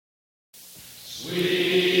It's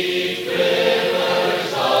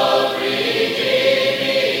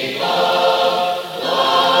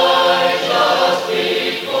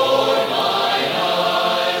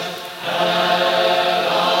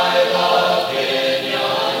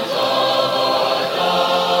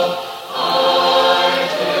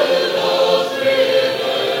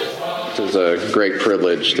a great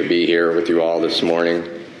privilege to be here with you all this morning.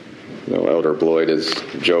 You know, Elder Bloyd has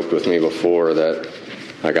joked with me before that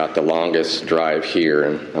I got the longest drive here,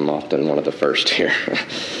 and I'm often one of the first here.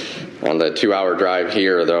 On the 2-hour drive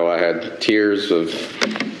here, though, I had tears of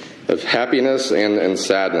happiness and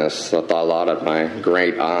sadness. I thought a lot of my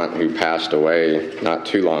great aunt who passed away not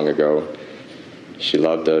too long ago. She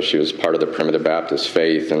loved us. She was part of the Primitive Baptist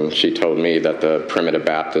faith, and she told me that the Primitive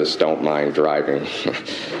Baptists don't mind driving.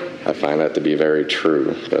 I find that to be very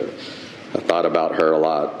true, but I thought about her a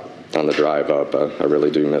lot on the drive up. I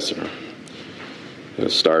really do miss her. We'll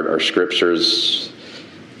start our scriptures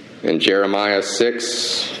in Jeremiah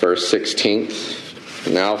 6, verse 16.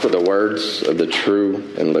 Now for the words of the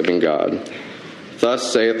true and living God.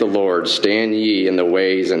 Thus saith the Lord, stand ye in the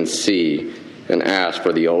ways and see, and ask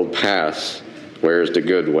for the old paths, where is the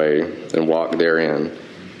good way, and walk therein,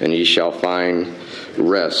 and ye shall find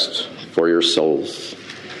rest for your souls.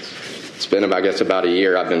 It's been, I guess, about a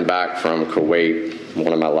year I've been back from Kuwait,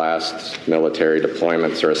 one of my last military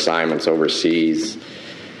deployments or assignments overseas,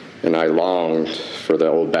 and I longed for the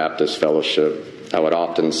old Baptist fellowship. I would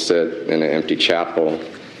often sit in an empty chapel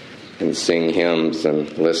and sing hymns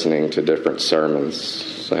and listening to different sermons.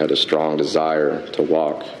 So I had a strong desire to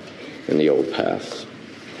walk in the old paths.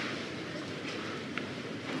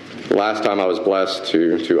 The last time I was blessed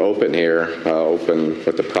to open here, open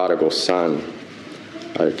with the prodigal son.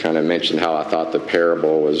 I kind of mentioned how I thought the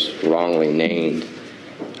parable was wrongly named.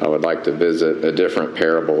 I would like to visit a different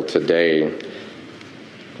parable today.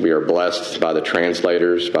 We are blessed by the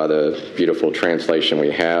translators, by the beautiful translation we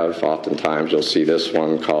have. Oftentimes you'll see this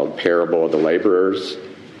one called Parable of the Laborers.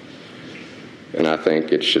 And I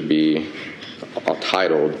think it should be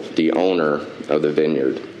titled The Owner of the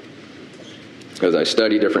Vineyard. As I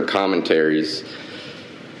study different commentaries,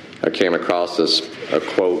 I came across a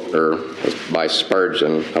quote by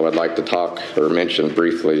Spurgeon I would like to talk or mention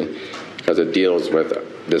briefly because it deals with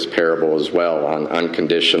this parable as well on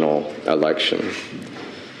unconditional election.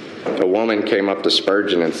 A woman came up to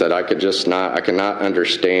Spurgeon and said, I cannot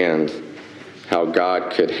understand how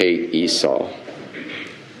God could hate Esau.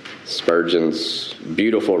 Spurgeon's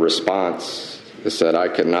beautiful response said, I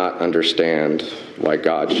cannot understand why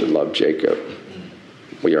God should love Jacob.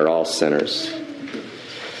 We are all sinners.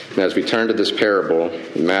 And as we turn to this parable,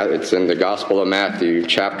 it's in the Gospel of Matthew,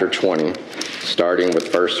 chapter 20, starting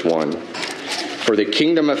with verse 1. For the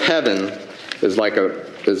kingdom of heaven is like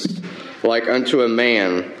unto a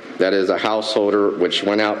man that is a householder which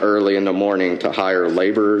went out early in the morning to hire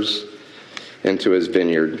laborers into his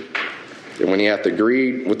vineyard. And when he hath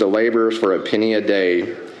agreed with the laborers for a penny a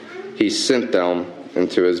day, he sent them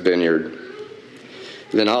into his vineyard.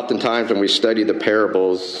 And then oftentimes when we study the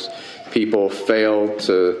parables, people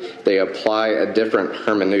they apply a different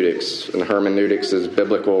hermeneutics. And hermeneutics is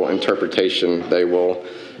biblical interpretation. They will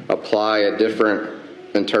apply a different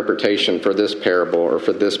interpretation for this parable or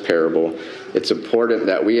for this parable. It's important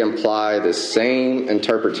that we apply the same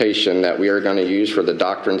interpretation that we are going to use for the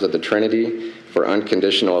doctrines of the Trinity, for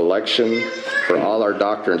unconditional election, for all our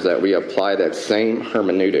doctrines, that we apply that same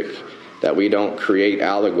hermeneutic, that we don't create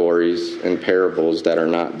allegories and parables that are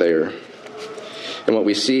not there. And what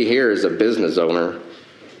we see here is a business owner.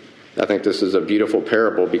 I think this is a beautiful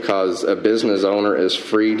parable because a business owner is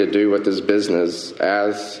free to do with his business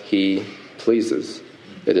as he pleases.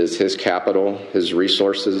 It is his capital, his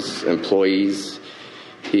resources, employees.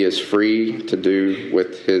 He is free to do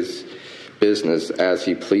with his business as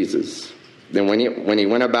he pleases. Then when he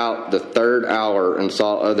went about the 3rd hour and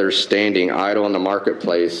saw others standing idle in the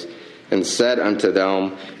marketplace, and said unto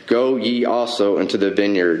them, Go ye also into the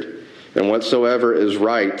vineyard, and whatsoever is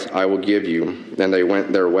right I will give you. And they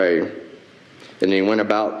went their way. And he went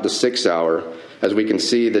about the 6th hour. As we can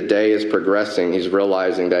see, the day is progressing. He's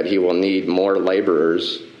realizing that he will need more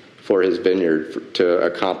laborers for his vineyard to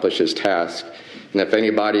accomplish his task. And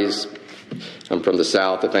I'm from the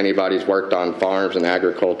South, if anybody's worked on farms and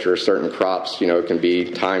agriculture, certain crops, can be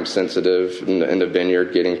time sensitive. In the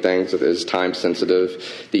vineyard, getting things is time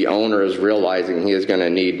sensitive. The owner is realizing he is going to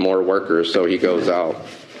need more workers, so he goes out.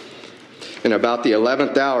 And about the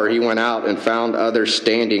 11th hour he went out and found others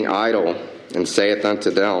standing idle, and saith unto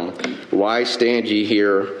them, Why stand ye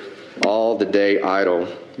here all the day idle?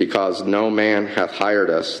 Because no man hath hired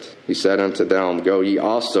us. He said unto them, Go ye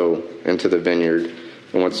also into the vineyard.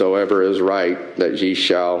 and whatsoever is right, that ye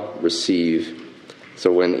shall receive.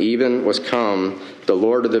 So when even was come, the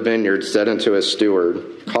Lord of the vineyard said unto his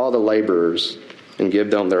steward, Call the laborers, and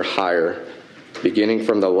give them their hire, beginning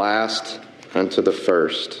from the last unto the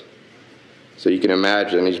first. So you can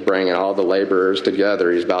imagine he's bringing all the laborers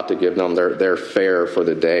together. He's about to give them their fare for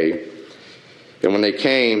the day. And when they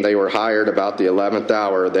came, they were hired about the 11th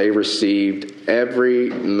hour. They received every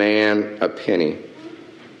man a penny.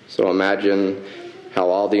 So imagine how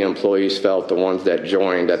all the employees felt, the ones that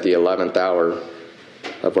joined at the 11th hour.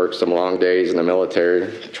 I've worked some long days in the military,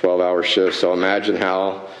 12-hour shifts. So imagine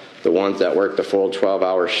how the ones that work the full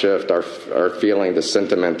 12-hour shift are feeling the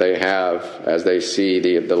sentiment they have as they see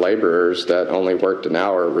the laborers that only worked an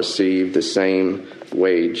hour receive the same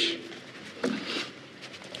wage.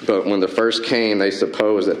 But when the first came, they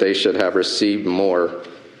supposed that they should have received more,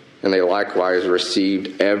 and they likewise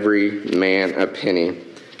received every man a penny.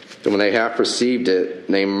 And when they have received it,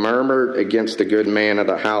 they murmured against the good man of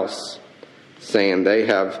the house, saying,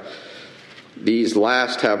 These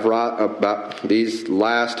last have wrought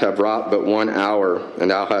but 1 hour,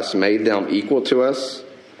 and thou hast made them equal to us,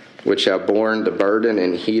 which have borne the burden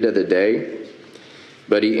and heat of the day.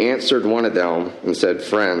 But he answered one of them and said,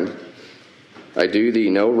 Friend, I do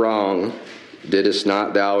thee no wrong. Didst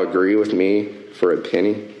not thou agree with me for a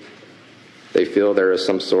penny? They feel there is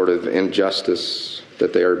some sort of injustice,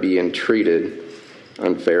 that they are being treated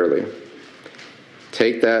unfairly.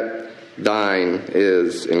 Take that thine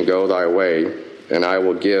is, and go thy way, and I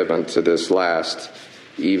will give unto this last,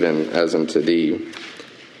 even as unto thee.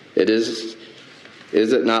 Is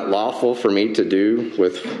it not lawful for me to do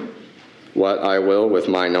with what I will with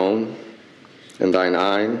mine own, and thine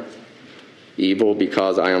eye? Evil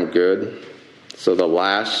because I am good. So the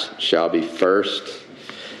last shall be first,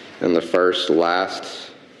 and the first last.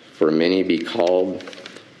 For many be called,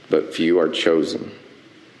 but few are chosen.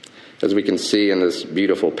 As we can see in this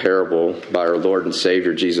beautiful parable by our Lord and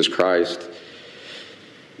Savior Jesus Christ,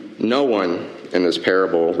 no one in this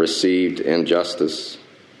parable received injustice.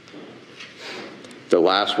 The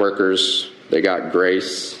last workers, they got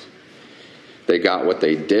grace. They got what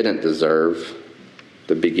they didn't deserve.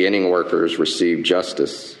 The beginning workers received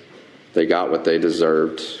justice. They got what they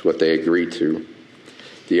deserved, what they agreed to.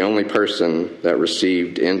 The only person that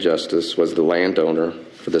received injustice was the landowner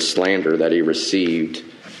for the slander that he received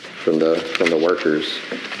from the workers.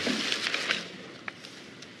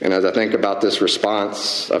 And as I think about this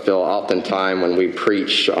response, I feel oftentimes when we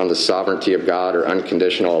preach on the sovereignty of God or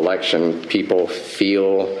unconditional election, people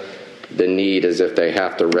feel the need as if they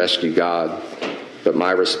have to rescue God. But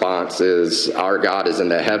my response is, our God is in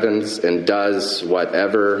the heavens and does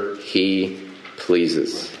whatever he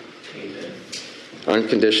pleases. Amen.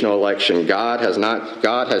 Unconditional election. God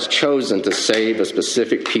has chosen to save a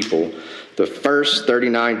specific people. The first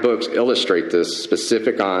 39 books illustrate this,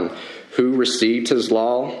 specific on who received his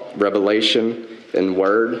law, revelation, and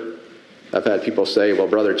word. I've had people say, well,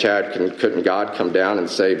 Brother Chad, couldn't God come down and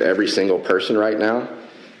save every single person right now?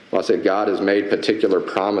 Well, I said God has made particular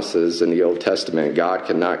promises in the Old Testament. God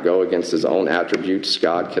cannot go against his own attributes.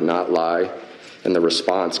 God cannot lie. And the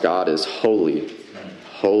response, God is holy,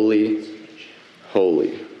 holy,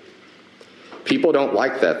 holy. People don't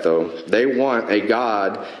like that, though. They want a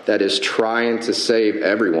God that is trying to save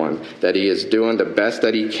everyone, that he is doing the best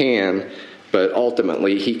that he can, but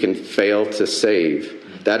ultimately he can fail to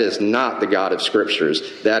save. That is not the God of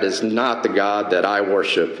Scriptures. That is not the God that I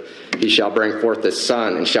worship. He shall bring forth his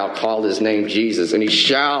Son and shall call his name Jesus, and he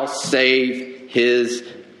shall save his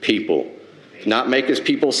people. Not make his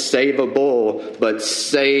people savable, but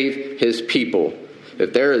save his people.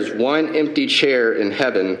 If there is one empty chair in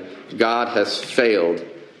heaven, God has failed,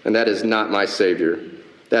 and that is not my Savior.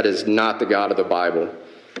 That is not the God of the Bible.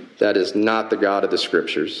 That is not the God of the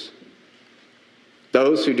Scriptures.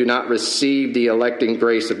 Those who do not receive the electing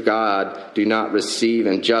grace of God do not receive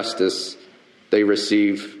injustice. They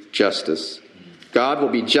receive justice. God will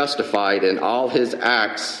be justified in all his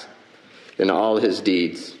acts, in all his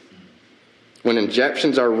deeds. When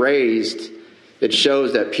objections are raised, it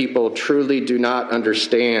shows that people truly do not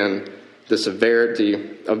understand the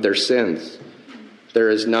severity of their sins. There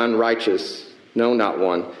is none righteous, no, not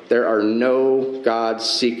one. There are no God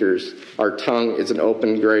seekers. Our tongue is an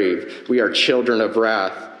open grave. We are children of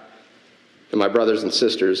wrath. And my brothers and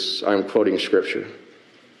sisters, I'm quoting Scripture.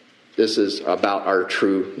 This is about our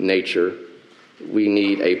true nature. We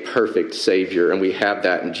need a perfect Savior, and we have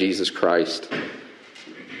that in Jesus Christ.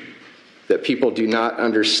 That people do not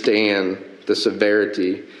understand the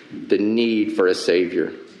severity, the need for a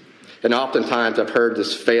Savior. And oftentimes I've heard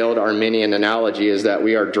this failed Arminian analogy is that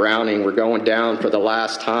we are drowning, we're going down for the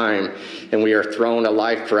last time, and we are thrown a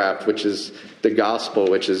life raft, which is the gospel,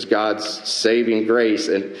 which is God's saving grace.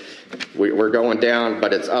 And we're going down,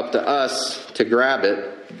 but it's up to us to grab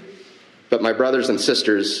it. But my brothers and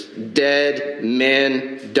sisters, dead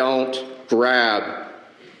men don't grab.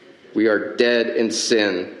 We are dead in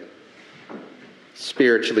sin,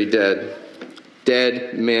 spiritually dead.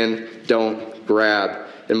 Dead men don't grab.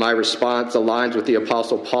 And my response aligns with the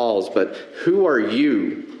Apostle Paul's, but who are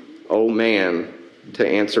you, O man, to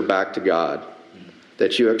answer back to God,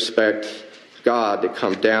 that you expect God to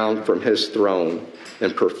come down from his throne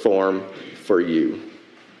and perform for you?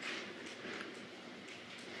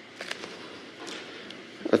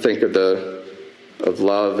 I think of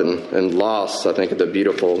love and loss. I think of the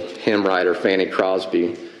beautiful hymn writer Fanny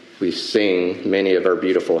Crosby. We sing many of our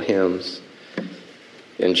beautiful hymns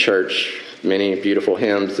in church, many beautiful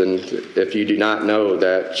hymns. And if you do not know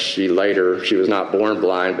that she was not born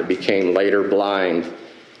blind, but became later blind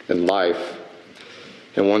in life.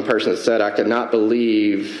 And one person said, I could not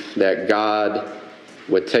believe that God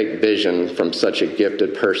would take vision from such a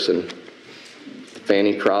gifted person.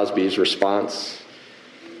 Fanny Crosby's response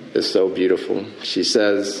is so beautiful. She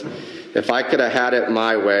says, if I could have had it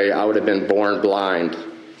my way, I would have been born blind.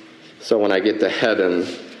 So when I get to heaven,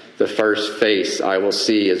 the first face I will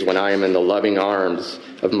see is when I am in the loving arms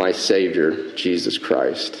of my Savior, Jesus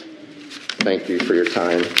Christ. Thank you for your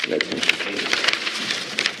time and attention.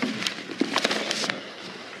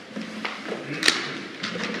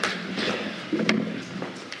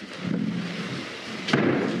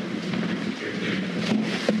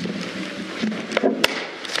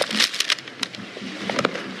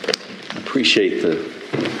 Appreciate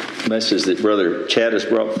the message that Brother Chad has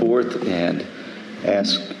brought forth, and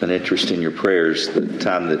ask an interest in your prayers the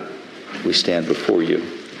time that we stand before you.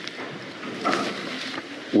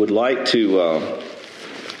 Would like to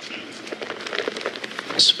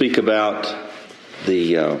speak about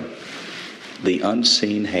the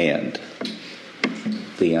unseen hand.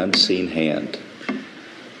 The unseen hand.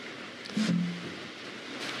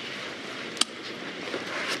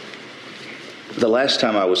 The last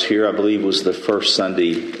time I was here, I believe, was the first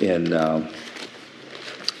Sunday in of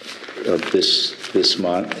this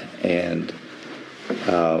month, and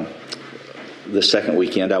the second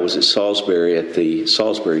weekend I was at Salisbury at the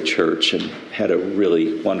Salisbury Church and had a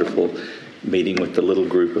really wonderful meeting with the little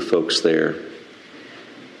group of folks there.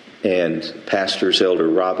 And Pastor's Elder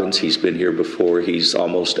Robbins, he's been here before. He's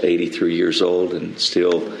almost 83 years old and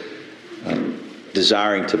still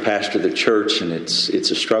desiring to pastor the church, and it's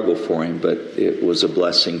a struggle for him, but it was a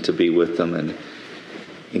blessing to be with them and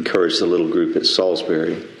encourage the little group at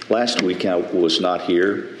Salisbury. Last week I was not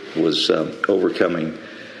here, was overcoming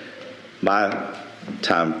my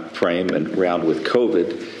time frame and round with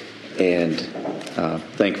COVID, and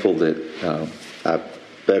thankful that I'm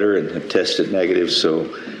better and have tested negative,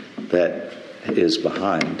 so that is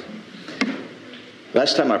behind.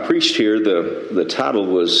 Last time I preached here, the title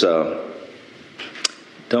was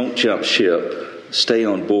Don't Jump Ship, Stay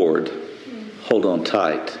on Board, Hold On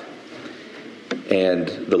Tight. And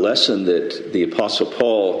the lesson that the Apostle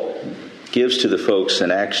Paul gives to the folks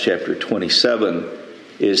in Acts chapter 27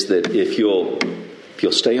 is that if you'll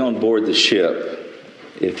stay on board the ship,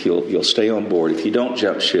 if you'll stay on board, if you don't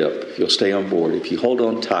jump ship, if you'll stay on board, if you hold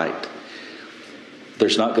on tight,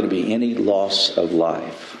 there's not going to be any loss of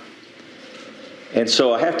life. And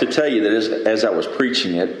so I have to tell you that as I was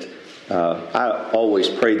preaching it, I always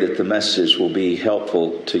pray that the message will be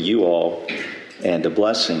helpful to you all and a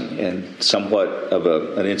blessing and somewhat of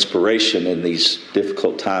an inspiration in these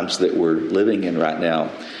difficult times that we're living in right now.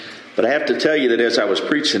 But I have to tell you that as I was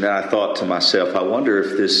preaching, I thought to myself, I wonder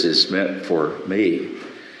if this is meant for me.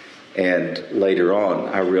 And later on,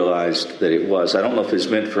 I realized that it was. I don't know if it's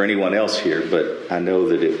meant for anyone else here, but I know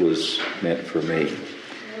that it was meant for me.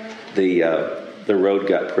 The road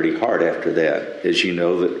got pretty hard after that. As you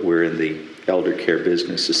know, that we're in the elder care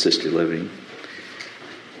business, assisted living.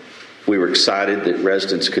 We were excited that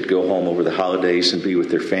residents could go home over the holidays and be with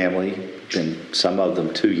their family. Been some of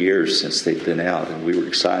them 2 years since they've been out, and we were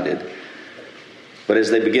excited. But as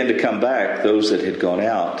they began to come back, those that had gone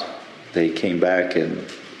out, they came back and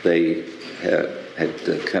they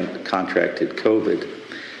had contracted COVID.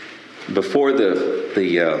 Before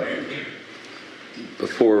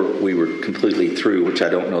before we were completely through, which I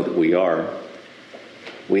don't know that we are,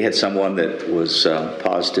 we had someone that was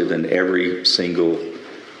positive in every single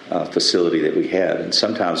facility that we had, and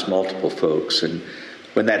sometimes multiple folks. And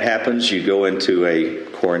when that happens, you go into a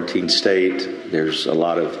quarantine state. There's a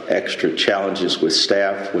lot of extra challenges with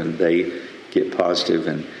staff when they get positive,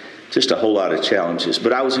 and just a whole lot of challenges.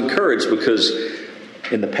 But I was encouraged because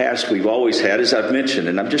in the past we've always had, as I've mentioned,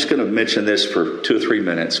 and I'm just going to mention this for 2 or 3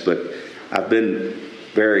 minutes, but I've been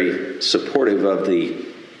very supportive of the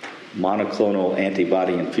monoclonal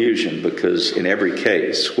antibody infusion because in every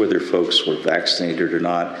case, whether folks were vaccinated or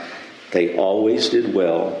not, they always did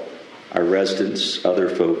well, our residents, other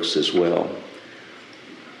folks as well.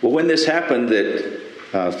 Well, when this happened that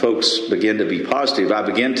folks began to be positive, I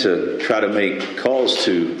began to try to make calls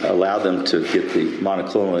to allow them to get the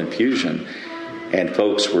monoclonal infusion, and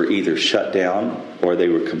folks were either shut down or they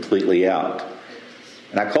were completely out.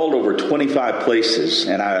 And I called over 25 places,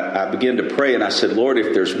 and I began to pray, and I said, Lord,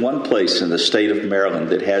 if there's one place in the state of Maryland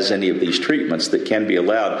that has any of these treatments that can be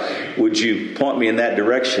allowed, would you point me in that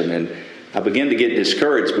direction? And I began to get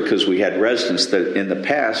discouraged because we had residents that in the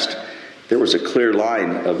past, there was a clear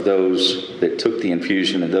line of those that took the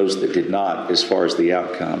infusion and those that did not as far as the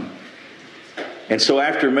outcome. And so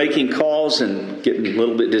after making calls and getting a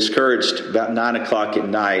little bit discouraged, about 9 o'clock at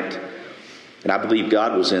night, and I believe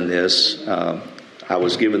God was in this, I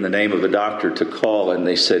was given the name of a doctor to call, and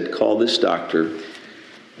they said, call this doctor.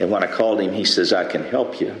 And when I called him, he says, I can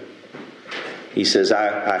help you. He says,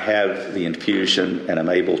 I have the infusion and I'm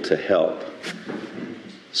able to help.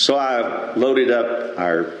 So I loaded up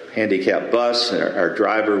our handicapped bus. Our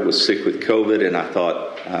driver was sick with COVID, and I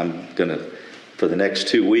thought I'm going to, for the next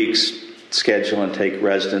 2 weeks, schedule and take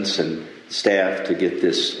residents and staff to get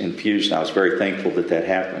this infusion. I was very thankful that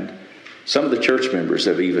happened. Some of the church members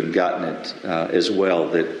have even gotten it as well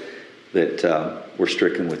that were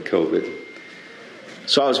stricken with COVID.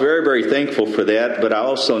 So I was very, very thankful for that, but I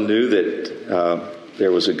also knew that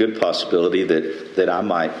there was a good possibility that I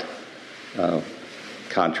might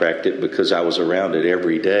contract it because I was around it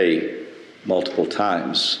every day, multiple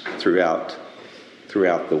times throughout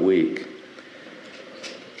the week.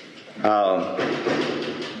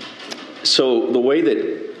 So the way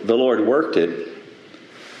that the Lord worked it,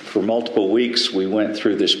 for multiple weeks, we went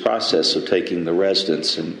through this process of taking the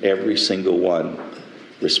residents, and every single one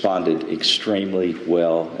responded extremely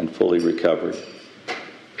well and fully recovered.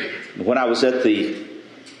 When I was at the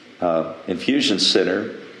infusion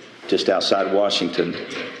center just outside Washington,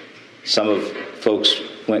 some of folks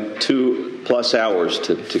went 2+ hours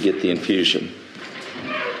to get the infusion.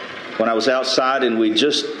 When I was outside and we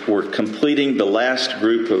just were completing the last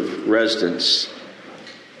group of residents,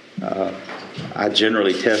 I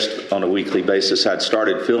generally test on a weekly basis. I'd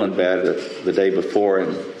started feeling bad the day before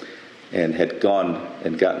and had gone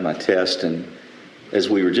and gotten my test. And as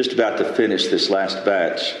we were just about to finish this last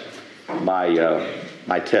batch,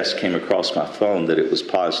 my test came across my phone that it was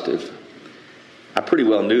positive. I pretty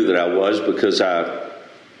well knew that I was because I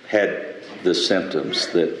had the symptoms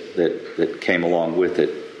that came along with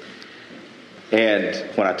it. And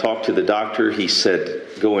when I talked to the doctor, he said,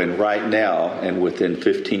 go in right now. And within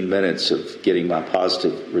 15 minutes of getting my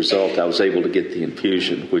positive result, I was able to get the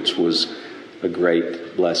infusion, which was a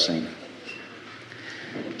great blessing.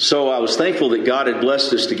 So I was thankful that God had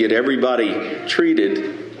blessed us to get everybody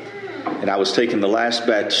treated. And I was taking the last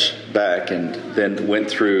batch back and then went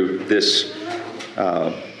through this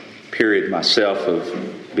period myself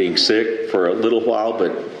of being sick for a little while,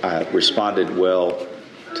 but I responded well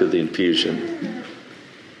to the infusion.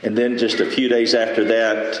 And then just a few days after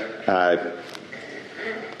that, I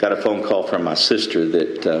got a phone call from my sister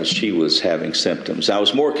that she was having symptoms. I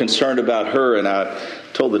was more concerned about her, and I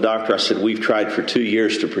told the doctor, I said, we've tried for 2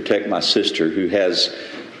 years to protect my sister who has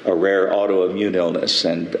a rare autoimmune illness.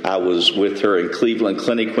 And I was with her in Cleveland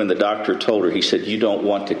Clinic when the doctor told her, he said, you don't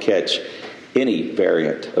want to catch any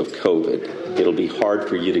variant of COVID. It'll be hard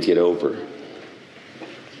for you to get over.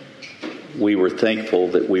 We were thankful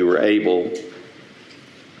that we were able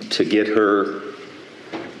to get her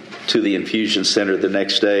to the infusion center the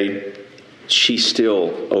next day. She's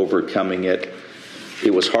still overcoming it.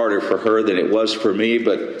 It was harder for her than it was for me,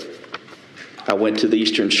 but I went to the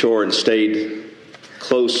Eastern Shore and stayed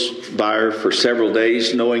close by her for several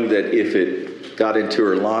days, knowing that if it got into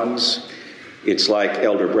her lungs, it's like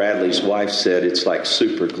Elder Bradley's wife said, it's like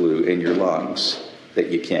super glue in your lungs that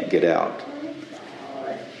you can't get out.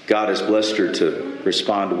 God has blessed her to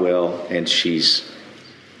respond well, and she's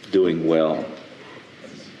doing well.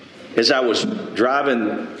 As I was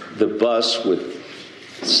driving the bus with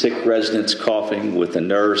sick residents coughing, with a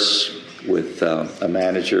nurse, with a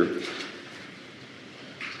manager,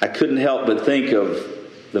 I couldn't help but think of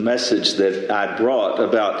the message that I brought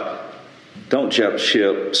about don't jump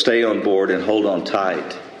ship, stay on board and hold on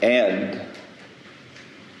tight, and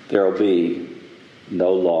there will be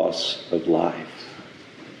no loss of life.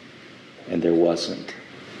 And there wasn't.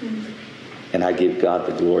 And I give God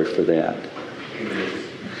the glory for that.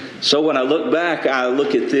 So when I look back, I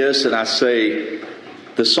look at this and I say,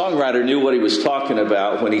 the songwriter knew what he was talking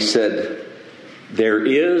about when he said, there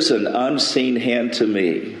is an unseen hand to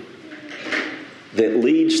me that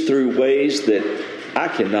leads through ways that I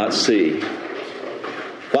cannot see.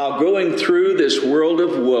 While going through this world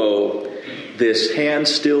of woe, this hand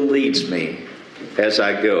still leads me as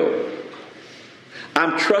I go.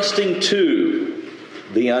 I'm trusting to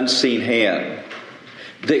the unseen hand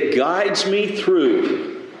that guides me through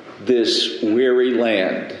this weary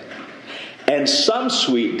land. And some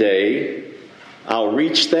sweet day, I'll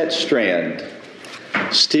reach that strand,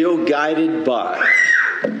 still guided by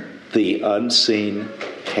the unseen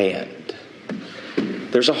hand.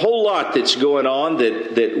 There's a whole lot that's going on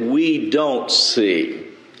that we don't see.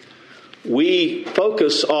 We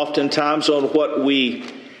focus oftentimes on what we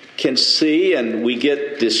can see, and we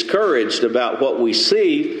get discouraged about what we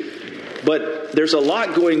see. But there's a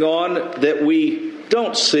lot going on that we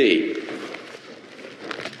don't see,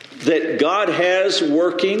 that God has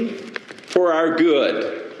working for our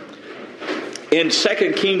good. In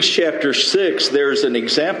 2 Kings chapter 6, there's an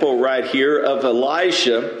example right here of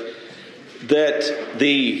Elisha, that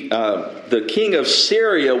the king of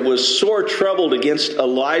Syria was sore troubled against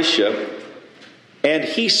Elisha, and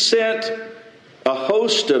he sent a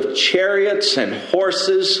host of chariots and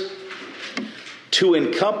horses to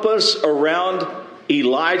encompass around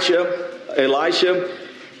Elijah,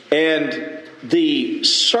 and the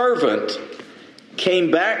servant came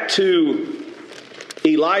back to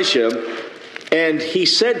Elisha, and he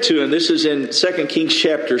said to him, this is in 2 Kings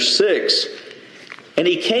chapter 6, and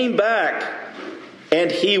he came back and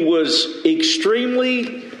he was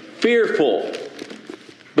extremely fearful,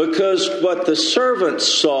 because what the servant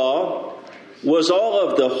saw was all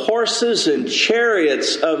of the horses and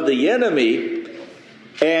chariots of the enemy,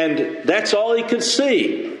 and that's all he could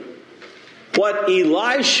see. What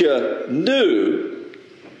Elisha knew,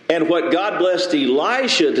 and what God blessed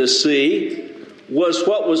Elisha to see, was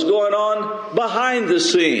what was going on behind the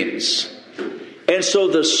scenes. And so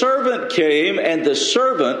the servant came, and the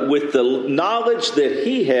servant, with the knowledge that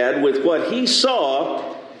he had, with what he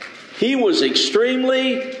saw, he was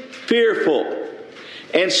extremely fearful.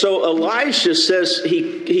 And so Elisha says,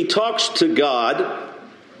 he talks to God.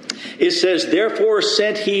 It says, therefore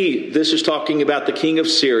sent he, this is talking about the king of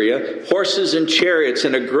Syria, horses and chariots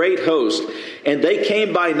and a great host. And they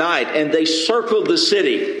came by night, and they circled the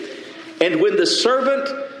city. And when the servant,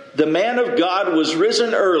 the man of God, was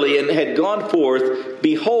risen early and had gone forth,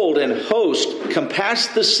 behold, an host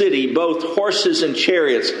compassed the city, both horses and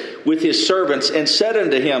chariots, with his servants, and said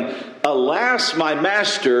unto him, alas, my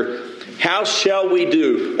master, how shall we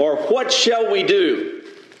do? Or what shall we do?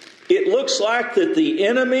 It looks like that the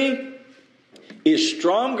enemy is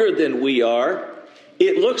stronger than we are.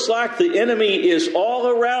 It looks like the enemy is all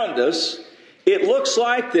around us. It looks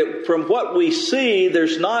like that from what we see,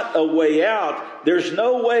 there's not a way out. There's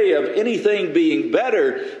no way of anything being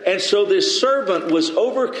better. And so this servant was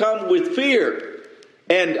overcome with fear.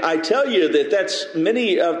 And I tell you that that's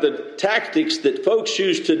many of the tactics that folks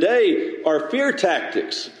use today are fear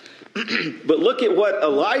tactics. But look at what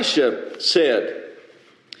Elisha said.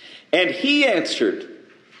 And he answered,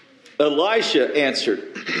 Elisha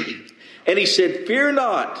answered, and he said, fear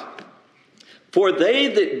not, for they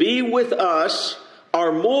that be with us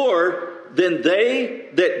are more than they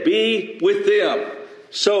that be with them.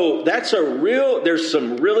 So there's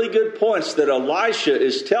some really good points that Elisha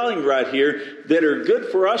is telling right here that are good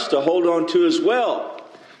for us to hold on to as well.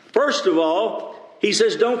 First of all, he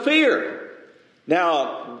says, don't fear.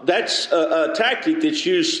 Now, that's a tactic that's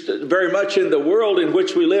used very much in the world in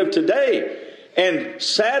which we live today. And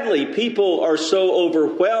sadly, people are so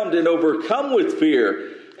overwhelmed and overcome with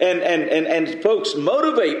fear. And folks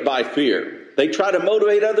motivate by fear. They try to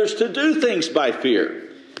motivate others to do things by fear.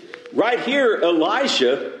 Right here,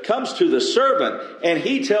 Elisha comes to the servant, and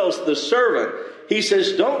he tells the servant, he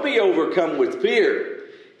says, don't be overcome with fear.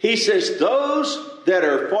 He says, those that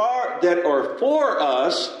are for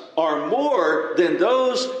us are more than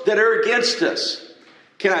those that are against us.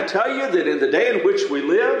 Can I tell you that in the day in which we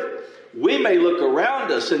live, we may look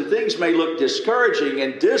around us and things may look discouraging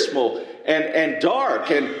and dismal and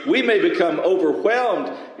dark, and we may become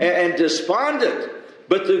overwhelmed and despondent.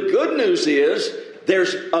 But the good news is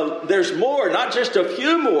there's more, not just a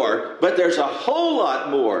few more, but there's a whole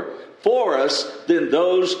lot more for us than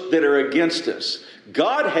those that are against us.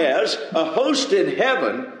 God has a host in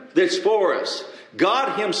heaven that's for us.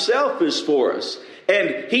 God himself is for us.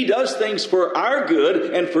 And he does things for our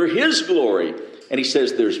good and for his glory. And he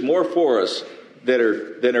says there's more for us than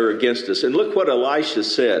are against us. And look what Elisha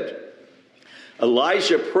said.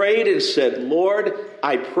 Elijah prayed and said, Lord,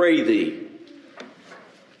 I pray thee,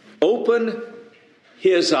 open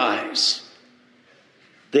his eyes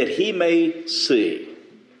that he may see.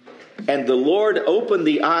 And the Lord opened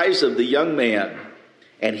the eyes of the young man,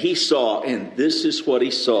 and he saw, and this is what he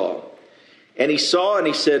saw. And he saw, and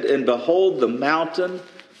he said, and behold, the mountain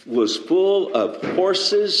was full of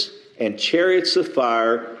horses and chariots of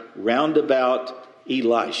fire round about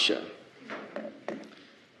Elisha.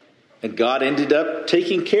 And God ended up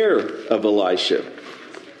taking care of Elisha.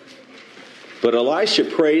 But Elisha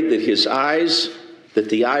prayed that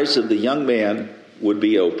the eyes of the young man would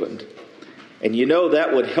be opened. And you know,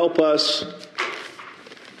 that would help us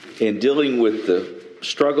in dealing with the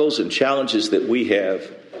struggles and challenges that we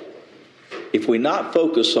have if we not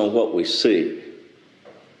focus on what we see,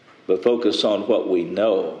 but focus on what we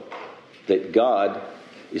know, that God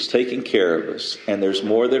is taking care of us, and there's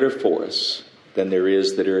more that are for us than there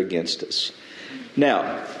is that are against us.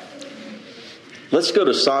 Now, let's go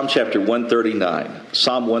to Psalm chapter 139.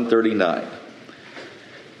 Psalm 139.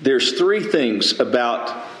 There's three things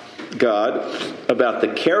about God, about the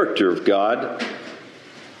character of God,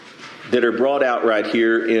 that are brought out right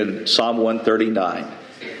here in Psalm 139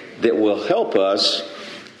 that will help us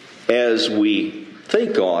as we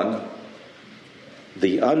think on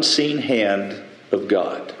the unseen hand of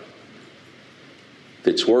God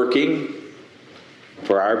that's working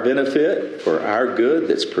for our benefit, for our good,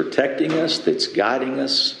 that's protecting us, that's guiding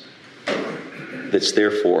us, that's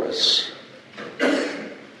there for us.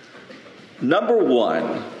 Number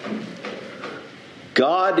one,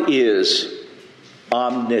 God is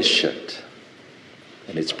omniscient.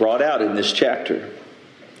 And it's brought out in this chapter.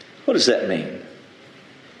 What does that mean?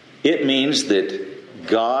 It means that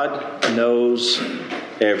God knows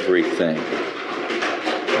everything.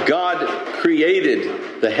 God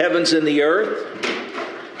created the heavens and the earth.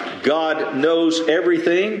 God knows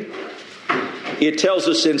everything. It tells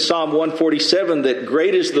us in Psalm 147 that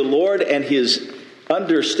great is the Lord and his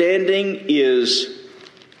understanding is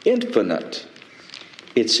infinite.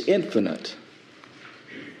 It's infinite.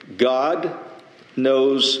 God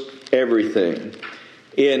knows everything.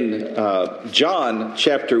 In John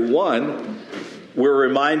chapter 1, we're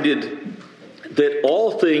reminded that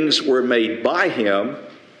all things were made by him,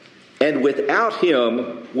 and without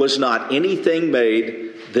him was not anything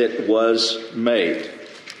made that was made.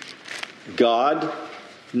 God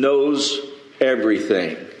knows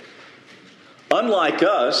everything. Unlike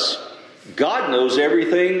us, God knows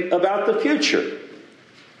everything about the future.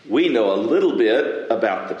 We know a little bit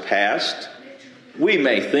about the past. We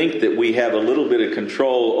may think that we have a little bit of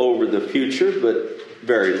control over the future, but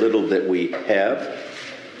very little that we have.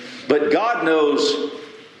 But God knows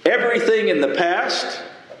everything in the past.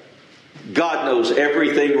 God knows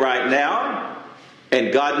everything right now.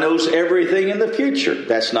 And God knows everything in the future.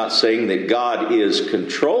 That's not saying that God is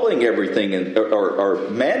controlling everything or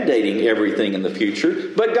mandating everything in the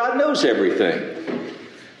future, but God knows everything.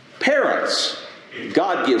 Parents.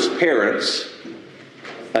 God gives parents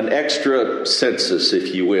an extra census,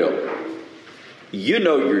 if you will. You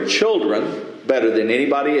know your children better than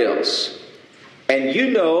anybody else. And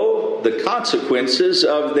you know the consequences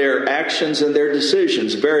of their actions and their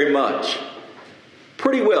decisions very much.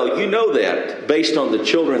 Pretty well, you know that based on the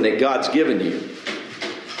children that God's given you.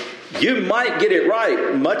 You might get it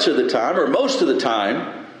right much of the time or most of the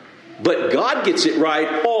time, but God gets it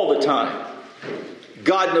right all the time.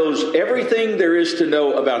 God knows everything there is to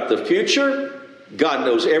know about the future. God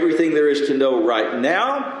knows everything there is to know right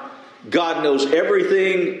now. God knows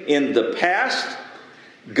everything in the past.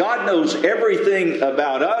 God knows everything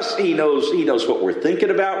about us. He knows what we're thinking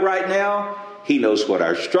about right now. He knows what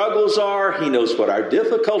our struggles are. He knows what our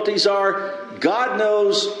difficulties are. God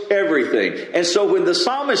knows everything. And so when the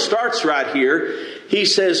psalmist starts right here, he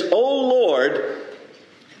says, O Lord,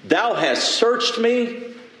 thou hast searched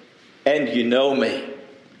me and you know me.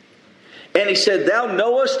 And he said, thou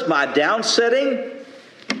knowest my downsetting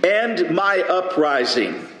and my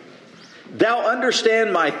uprising. Thou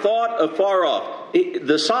understand my thought afar off.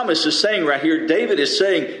 The psalmist is saying right here, David is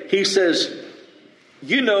saying, he says,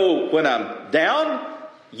 you know when I'm down,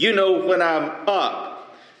 you know when I'm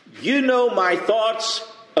up. You know my thoughts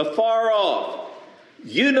afar off.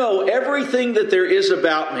 You know everything that there is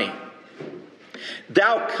about me.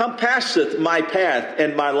 Thou compasseth my path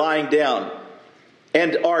and my lying down,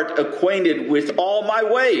 and art acquainted with all my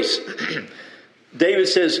ways. David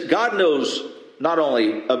says, God knows not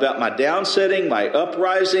only about my downsetting, my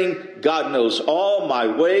uprising, God knows all my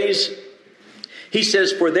ways. He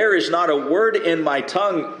says, for there is not a word in my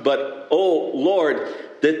tongue, but, O Lord,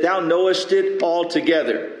 that thou knowest it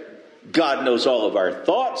altogether. God knows all of our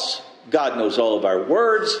thoughts. God knows all of our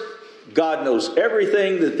words. God knows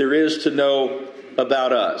everything that there is to know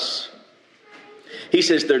about us. He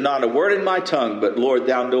says, there's not a word in my tongue, but Lord,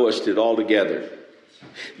 thou knowest it altogether.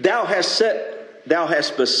 Thou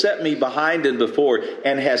hast beset me behind and before,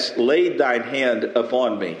 and hast laid thine hand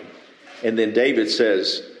upon me. And then David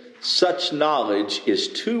says, such knowledge is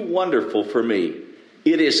too wonderful for me.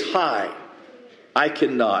 It is high. I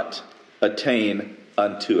cannot attain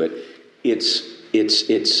unto it.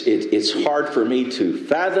 It's hard for me to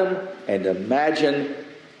fathom and imagine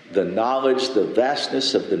the knowledge, the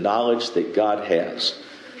vastness of the knowledge that God has.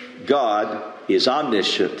 God is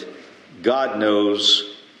omniscient. God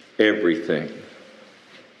knows everything.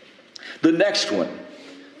 The next one,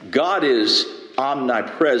 God is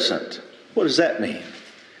omnipresent. What does that mean?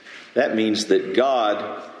 That means that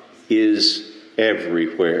God is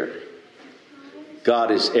everywhere.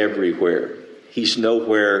 God is everywhere. He's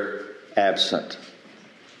nowhere absent.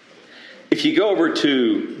 If you go over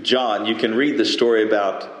to John, you can read the story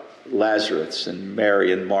about Lazarus and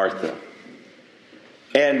Mary and Martha.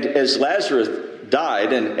 And as Lazarus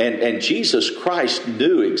died, and Jesus Christ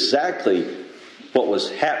knew exactly what was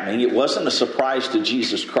happening. It wasn't a surprise to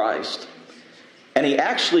Jesus Christ. And he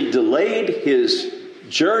actually delayed his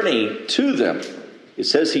journey to them. It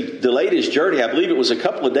says he delayed his journey. I believe it was a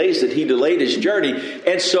couple of days that he delayed his journey.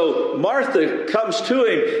 And so Martha comes to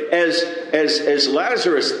him as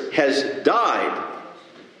Lazarus has died.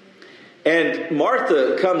 And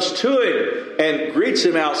Martha comes to him and greets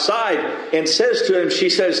him outside and says to him, she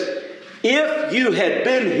says, if you had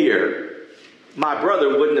been here, my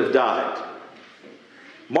brother wouldn't have died.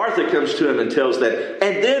 Martha comes to him and tells that.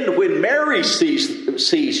 And then when Mary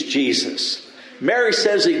sees Jesus, Mary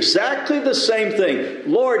says exactly the same thing.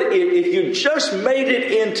 Lord, if you just made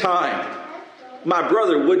it in time, my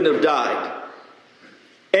brother wouldn't have died.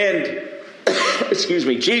 And, excuse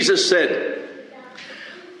me, Jesus said,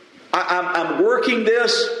 I'm working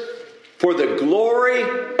this for the glory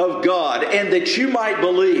of God and that you might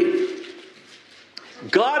believe.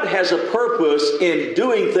 God has a purpose in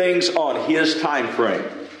doing things on His time frame.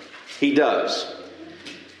 He does.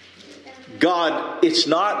 God is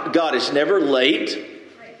never late.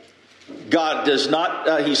 God does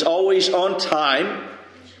not, He's always on time.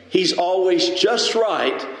 He's always just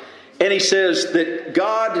right. And He says that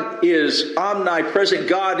God is omnipresent.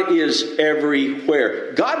 God is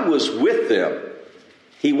everywhere. God was with them.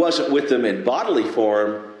 He wasn't with them in bodily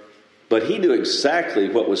form, but He knew exactly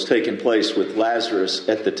what was taking place with Lazarus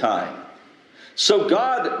at the time.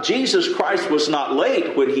 So Jesus Christ was not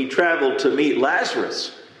late when He traveled to meet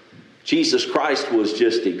Lazarus. Jesus Christ was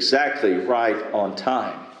just exactly right on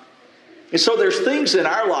time. And so there's things in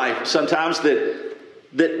our life sometimes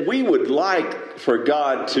that we would like for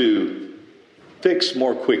God to fix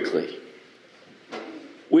more quickly.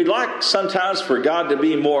 We'd like sometimes for God to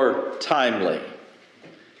be more timely.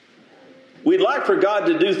 We'd like for God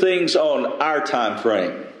to do things on our time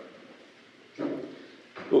frame.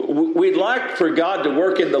 We'd like for God to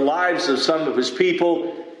work in the lives of some of His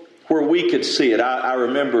people where we could see it. I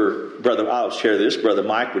remember, I'll share this. Brother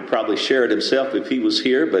Mike would probably share it himself if he was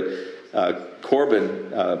here, but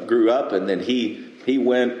Corbin grew up and then he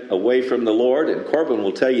went away from the Lord, and Corbin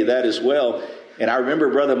will tell you that as well. And I remember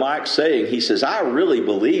Brother Mike saying, he says, I really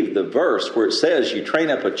believe the verse where it says you train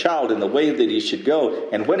up a child in the way that he should go,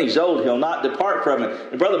 and when he's old, he'll not depart from it.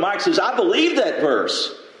 And Brother Mike says, I believe that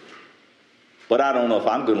verse, but I don't know if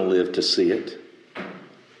I'm going to live to see it.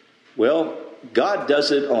 Well, God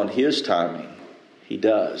does it on His timing. He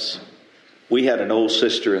does. We had an old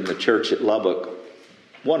sister in the church at Lubbock,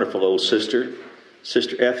 wonderful old sister,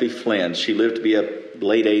 Sister Effie Flynn. She lived to be up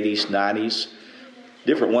late 80s, 90s.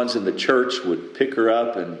 Different ones in the church would pick her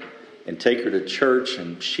up and take her to church,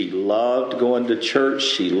 and she loved going to church.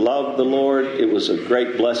 She loved the Lord. It was a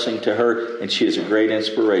great blessing to her, and she is a great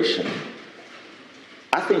inspiration.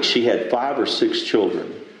 I think she had 5 or 6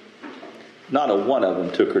 children. Not a one of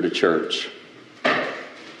them took her to church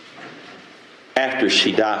after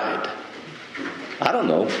she died. I don't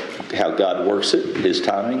know how God works it, His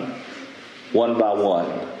timing. One by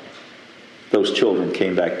one, those children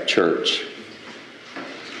came back to church.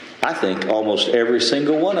 I think almost every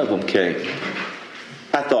single one of them came.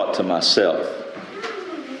 I thought to myself,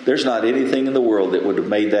 there's not anything in the world that would have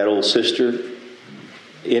made that old sister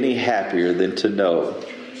any happier than to know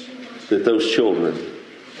that those children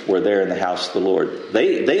were there in the house of the Lord.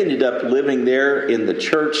 They ended up living there in the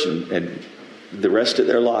church and the rest of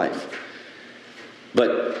their life.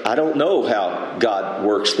 But I don't know how God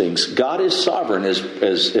works things. God is sovereign, as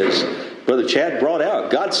Brother Chad brought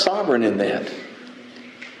out. God's sovereign in that.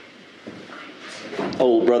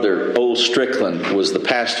 Old Strickland was the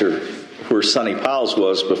pastor where Sonny Piles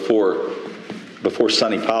was before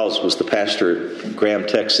Sonny Piles was the pastor at Graham,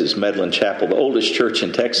 Texas, Medlin Chapel, the oldest church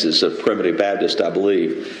in Texas of Primitive Baptist, I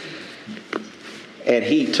believe. And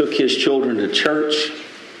he took his children to church,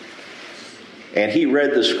 and he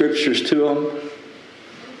read the scriptures to them,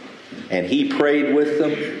 and he prayed with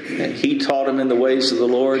them, and he taught them in the ways of the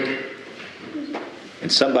Lord.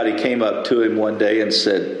 And somebody came up to him one day and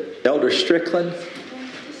said, "Elder Strickland,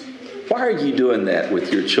 why are you doing that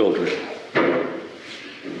with your children?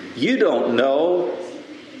 You don't know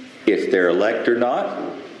if they're elect or not.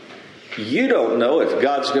 You don't know if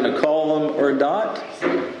God's going to call them or not.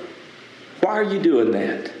 Why are you doing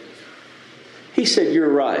that?" He said, "You're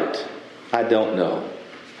right. I don't know.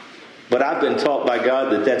 But I've been taught by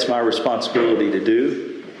God that that's my responsibility to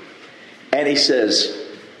do." And he says,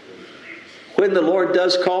 when the Lord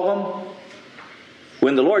does call them,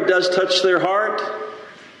 when the Lord does touch their heart,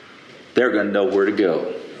 they're going to know where to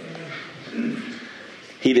go.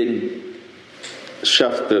 He didn't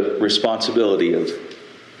shove the responsibility of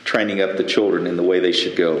training up the children in the way they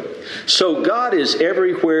should go. So God is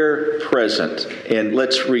everywhere present. And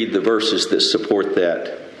let's read the verses that support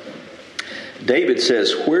that. David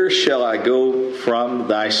says, "Where shall I go from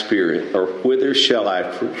thy spirit? Or whither shall I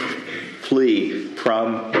flee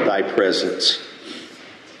from thy presence?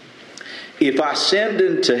 If I ascend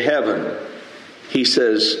into heaven," he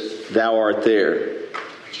says, "thou art there."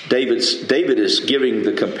 David is giving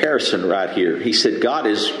the comparison right here. He said, God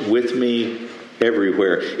is with me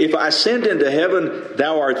everywhere. "If I ascend into heaven,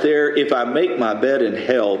 thou art there. If I make my bed in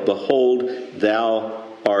hell, behold, thou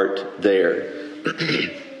art there.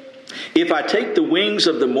 If I take the wings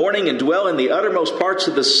of the morning and dwell in the uttermost parts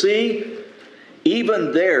of the sea,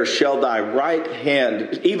 even there shall thy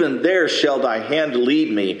hand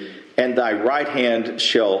lead me, and thy right hand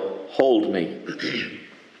shall hold me.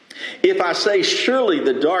 If I say, surely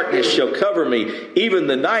the darkness shall cover me, even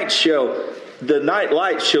the night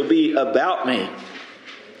light shall be about me.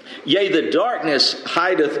 Yea, the darkness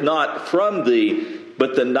hideth not from thee,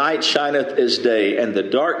 but the night shineth as day, and the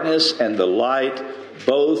darkness and the light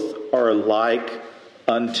both are alike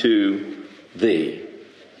unto thee."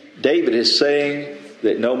 David is saying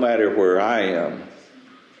that no matter where I am,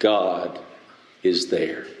 God is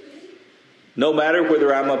there. No matter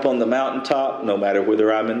whether I'm up on the mountaintop, no matter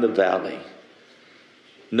whether I'm in the valley,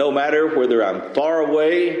 no matter whether I'm far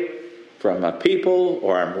away from my people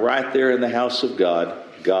or I'm right there in the house of God,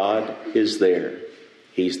 God is there.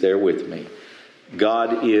 He's there with me.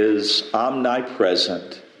 God is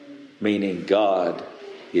omnipresent, meaning God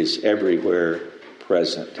is everywhere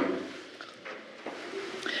present.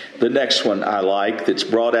 The next one I like that's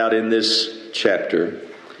brought out in this chapter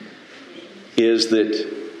is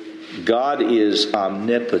that God is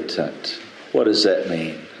omnipotent. What does that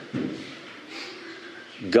mean?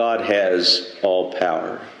 God has all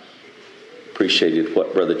power. Appreciated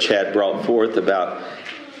what Brother Chad brought forth about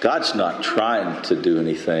God's not trying to do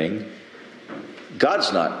anything.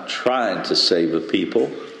 God's not trying to save a people.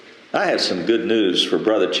 I have some good news for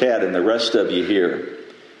Brother Chad and the rest of you here.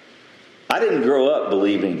 I didn't grow up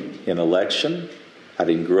believing in election. I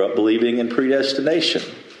didn't grow up believing in predestination.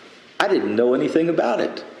 I didn't know anything about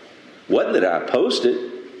it. Wasn't that I opposed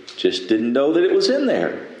it, just didn't know that it was in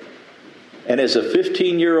there. And as a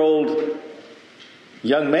 15-year-old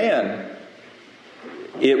young man,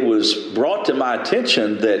 it was brought to my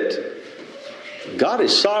attention that God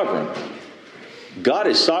is sovereign. God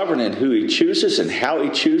is sovereign in who He chooses and how He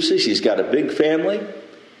chooses. He's got a big family.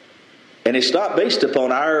 And it's not based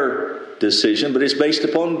upon our decision, but it's based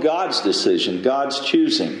upon God's decision, God's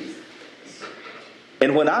choosing.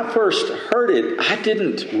 And when I first heard it, I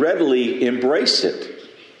didn't readily embrace it.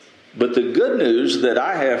 But the good news that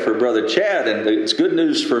I have for Brother Chad, and it's good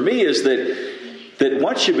news for me, is that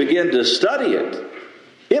once you begin to study it,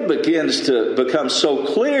 it begins to become so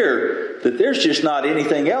clear that there's just not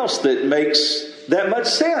anything else that makes that much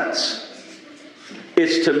sense.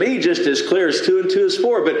 It's to me just as clear as 2 and 2 is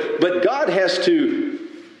 4. But God has to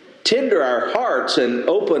tender our hearts and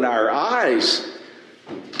open our eyes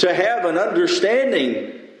to have an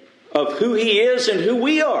understanding of who He is and who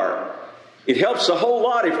we are. It helps a whole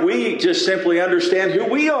lot if we just simply understand who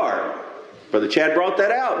we are. Brother Chad brought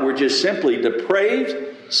that out. We're just simply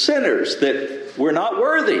depraved sinners, that we're not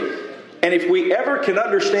worthy. And if we ever can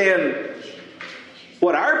understand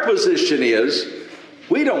what our position is,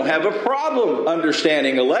 we don't have a problem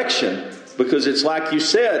understanding election, because it's like you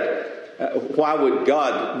said, why would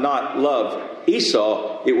God not love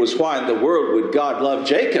Esau? It was why in the world would God love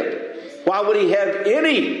Jacob? Why would He have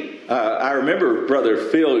any? I remember Brother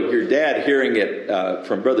Phil, your dad, hearing it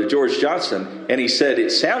from Brother George Johnson, and he said,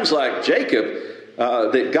 it sounds like Jacob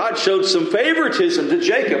that God showed some favoritism to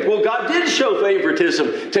Jacob. Well, God did show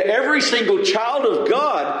favoritism to every single child of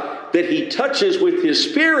God that he touches with his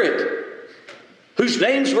Spirit, whose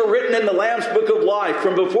names were written in the Lamb's book of life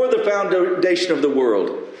from before the foundation of the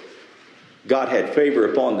world. God had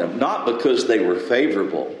favor upon them, not because they were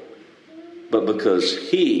favorable, but because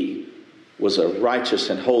he was a righteous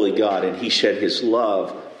and holy God, and he shed his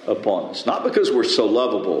love upon us. Not because we're so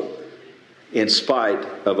lovable in spite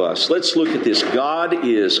of us. Let's look at this. God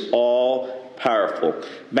is all powerful.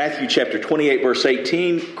 Matthew chapter 28, verse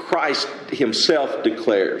 18, Christ himself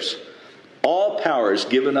declares, all power is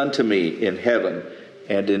given unto me in heaven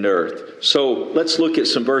and in earth. So let's look at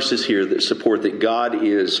some verses here that support that God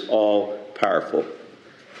is all powerful.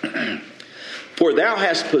 For thou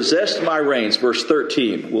hast possessed my reins, verse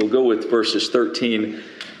 13. We'll go with verses 13,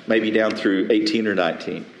 maybe down through 18 or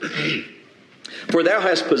 19. For thou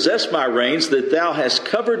hast possessed my reins, that thou hast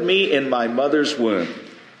covered me in my mother's womb.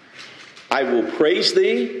 I will praise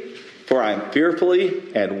thee, for I am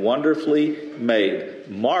fearfully and wonderfully made.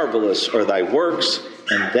 Marvelous are thy works,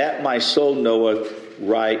 and that my soul knoweth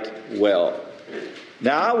right well.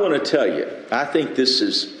 Now I want to tell you, I think this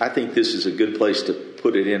is a good place to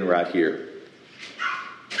put it in right here.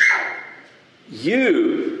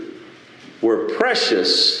 You were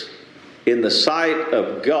precious in the sight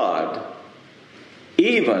of God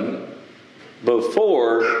even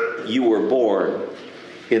before you were born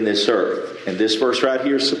in this earth. And this verse right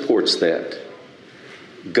here supports that.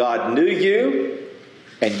 God knew you,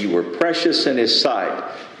 and you were precious in his sight.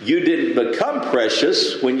 You didn't become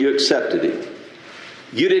precious when you accepted him.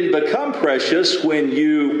 You didn't become precious when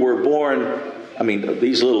you were born. I mean,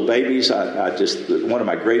 these little babies, one of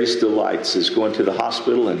my greatest delights is going to the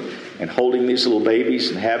hospital and holding these little babies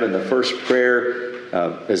and having the first prayer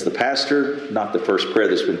as the pastor, not the first prayer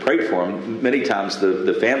that's been prayed for them. Many times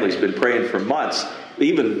the family's been praying for months,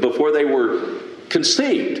 even before they were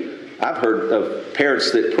conceived. I've heard of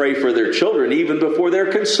parents that pray for their children even before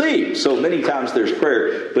they're conceived. So many times there's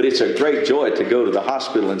prayer, but it's a great joy to go to the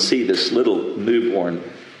hospital and see this little newborn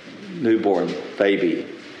baby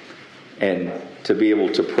and to be able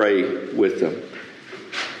to pray with them.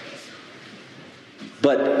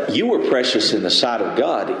 But you were precious in the sight of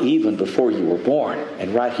God even before you were born.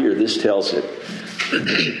 And right here, this tells it.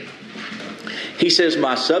 He says,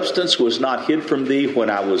 my substance was not hid from thee when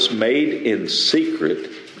I was made in secret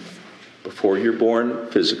before you're born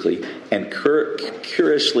physically, and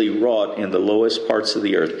curiously wrought in the lowest parts of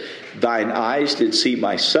the earth. Thine eyes did see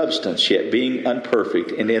my substance, yet being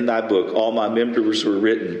unperfect, and in thy book all my members were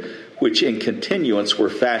written, which in continuance were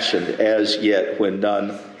fashioned as yet when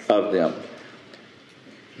none of them.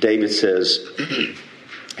 David says,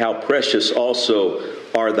 how precious also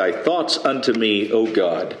are thy thoughts unto me, O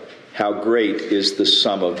God. How great is the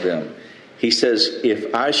sum of them. He says,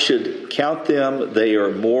 if I should count them, they are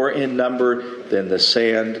more in number than the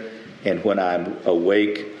sand. And when I'm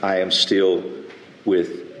awake, I am still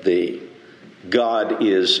with thee. God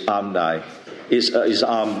is omnipotent.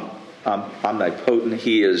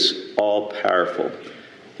 He is all powerful.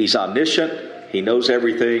 He's omniscient. He knows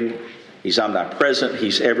everything. He's omnipresent.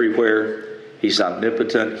 He's everywhere. He's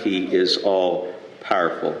omnipotent. He is all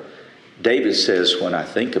powerful. David says, when I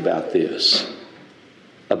think about this,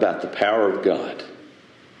 about the power of God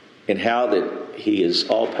and how that he is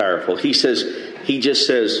all powerful, he just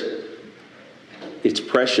says, it's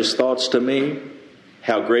precious thoughts to me.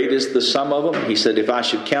 How great is the sum of them? He said, if I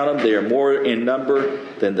should count them, they are more in number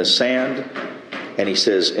than the sand. And he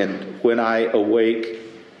says, and when I awake,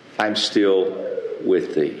 I'm still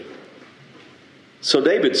with thee. So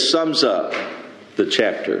David sums up the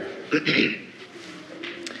chapter.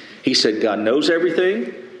 He said, God knows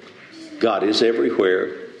everything, God is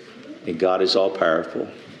everywhere, and God is all powerful.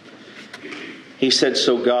 He said,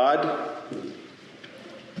 so God,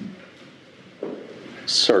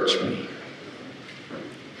 search me.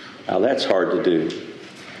 Now that's hard to do.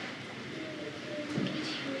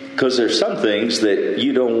 Because there's some things that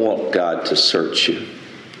you don't want God to search you.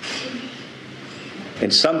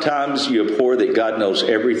 And sometimes you abhor that God knows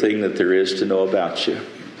everything that there is to know about you.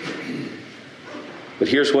 But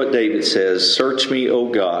here's what David says, search me, O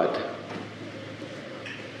God,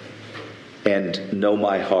 and know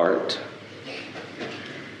my heart.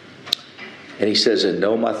 And he says, and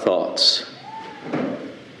know my thoughts.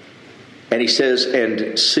 And he says,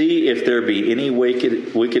 and see if there be any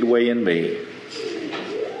wicked way in me,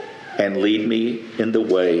 and lead me in the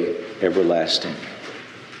way everlasting.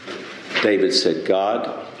 David said,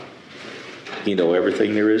 God, you know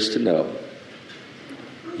everything there is to know.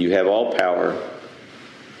 You have all power.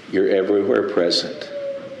 You're everywhere present.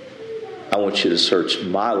 I want you to search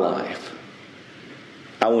my life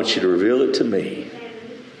I want you to reveal it to me.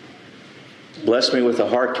 Bless me with a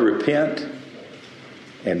heart to repent,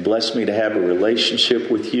 and bless me to have a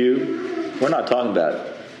relationship with you. We're not talking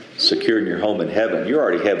about securing your home in heaven. You're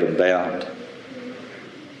already heaven bound.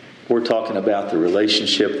 We're talking about the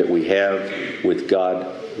relationship that we have with God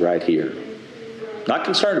right here. Not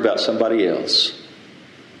concerned about somebody else.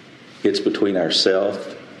 It's between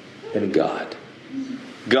ourselves and God.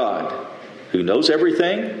 God, who knows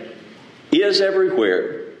everything, is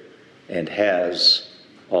everywhere, and has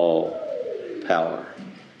all power.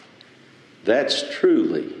 That's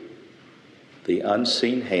truly the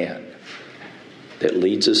unseen hand that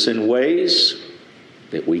leads us in ways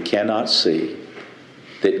that we cannot see,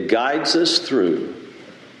 that guides us through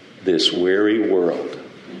this weary world.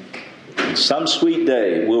 And some sweet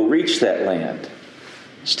day we'll reach that land,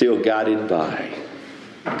 still guided by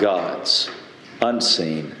God's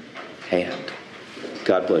unseen hand.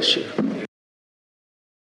 God bless you.